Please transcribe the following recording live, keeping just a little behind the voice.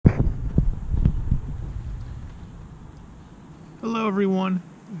Hello everyone,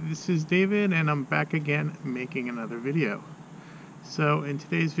 this is David and I'm back again making another video. So in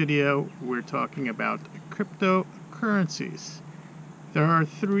today's video we're talking about cryptocurrencies. There are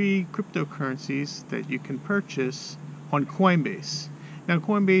 3 cryptocurrencies that you can purchase on Coinbase. Now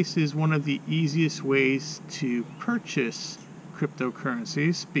Coinbase is one of the easiest ways to purchase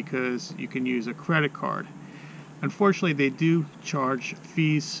cryptocurrencies because you can use a credit card. Unfortunately, they do charge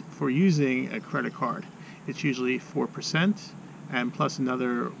fees for using a credit card. It's usually 4%. And plus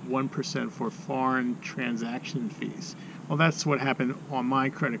another 1% for foreign transaction fees. Well, that's what happened on my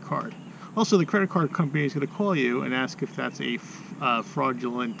credit card. Also, the credit card company is going to call you and ask if that's a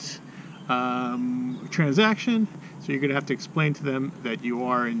fraudulent transaction. So you're going to have to explain to them that you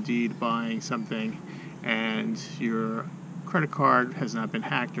are indeed buying something and your credit card has not been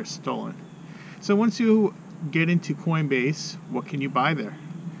hacked or stolen. So once you get into Coinbase, what can you buy there?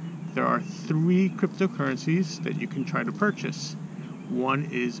 There are 3 cryptocurrencies that you can try to purchase. One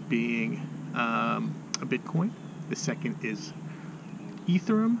is being a Bitcoin, the second is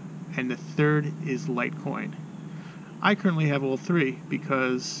Ethereum, and the third is Litecoin. I currently have all 3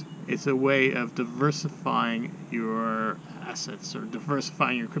 because it's a way of diversifying your assets or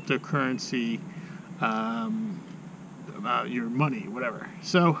diversifying your cryptocurrency, your money, whatever.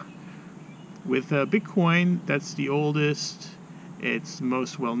 So with Bitcoin, that's the oldest. It's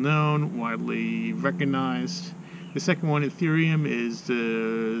most well known, widely recognized. The second one, Ethereum, is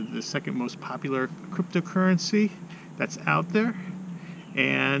the second most popular cryptocurrency that's out there,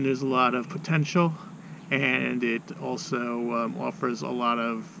 and there's a lot of potential, and it also offers a lot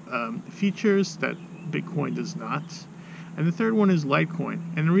of features that Bitcoin does not. And the third one is Litecoin,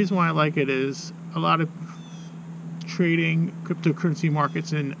 and the reason why I like it is a lot of trading cryptocurrency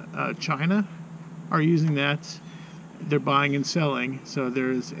markets in China are using that. They're buying and selling, so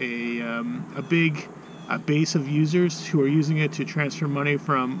there's a big base of users who are using it to transfer money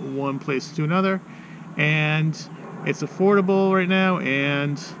from one place to another, and it's affordable right now,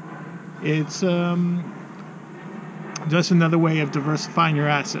 and it's just another way of diversifying your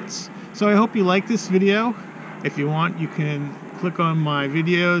assets. So I hope you like this video. If you want, you can click on my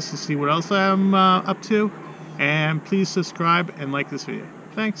videos to see what else I'm up to, and please subscribe and like this video.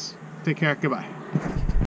 Thanks. Take care. Goodbye.